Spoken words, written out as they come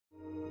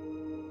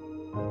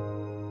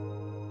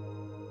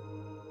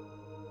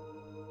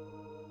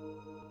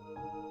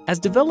As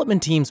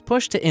development teams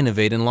push to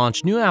innovate and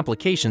launch new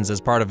applications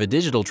as part of a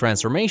digital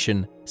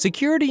transformation,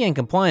 security and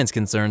compliance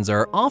concerns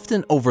are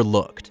often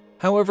overlooked.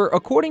 However,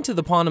 according to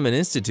the Ponemon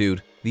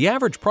Institute, the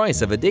average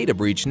price of a data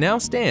breach now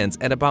stands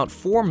at about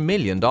 $4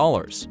 million.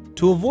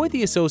 To avoid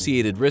the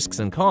associated risks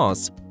and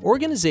costs,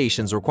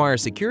 organizations require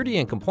security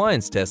and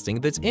compliance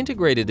testing that's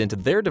integrated into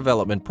their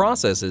development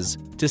processes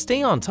to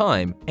stay on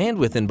time and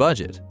within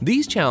budget.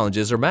 These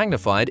challenges are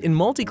magnified in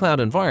multi-cloud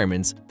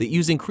environments that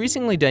use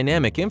increasingly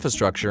dynamic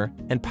infrastructure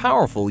and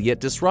powerful yet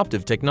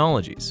disruptive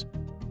technologies.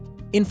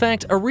 In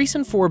fact, a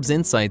recent Forbes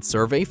Insights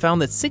survey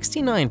found that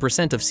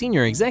 69% of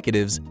senior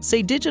executives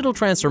say digital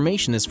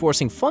transformation is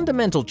forcing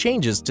fundamental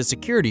changes to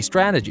security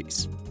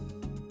strategies.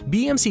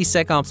 BMC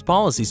SecOps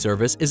Policy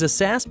Service is a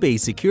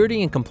SaaS-based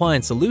security and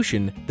compliance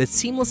solution that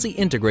seamlessly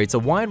integrates a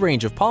wide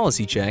range of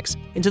policy checks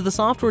into the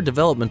software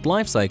development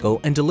lifecycle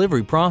and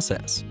delivery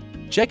process.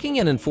 Checking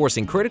and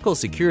enforcing critical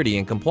security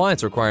and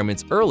compliance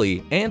requirements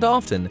early and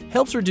often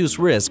helps reduce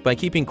risk by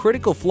keeping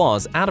critical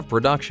flaws out of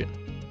production.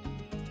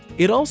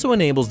 It also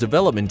enables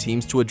development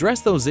teams to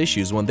address those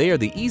issues when they are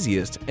the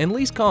easiest and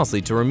least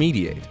costly to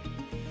remediate.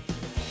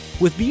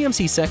 With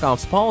BMC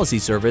SecOps Policy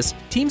Service,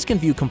 teams can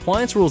view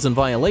compliance rules and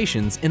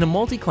violations in a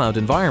multi-cloud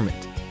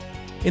environment.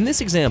 In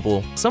this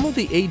example, some of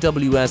the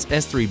AWS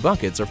S3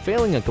 buckets are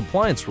failing a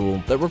compliance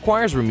rule that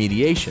requires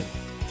remediation.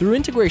 Through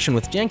integration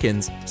with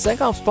Jenkins,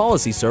 SecOps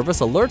Policy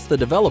Service alerts the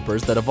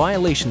developers that a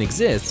violation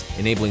exists,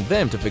 enabling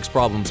them to fix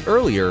problems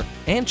earlier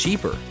and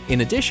cheaper.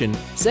 In addition,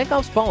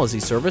 SecOps Policy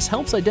Service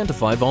helps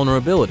identify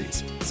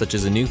vulnerabilities, such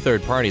as a new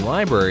third-party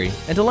library,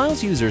 and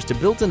allows users to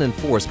build and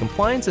enforce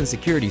compliance and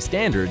security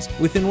standards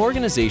within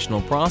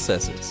organizational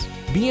processes.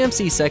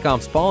 BMC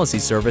SecOps Policy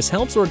Service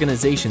helps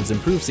organizations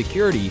improve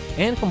security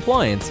and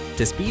compliance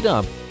to speed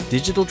up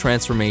digital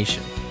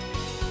transformation.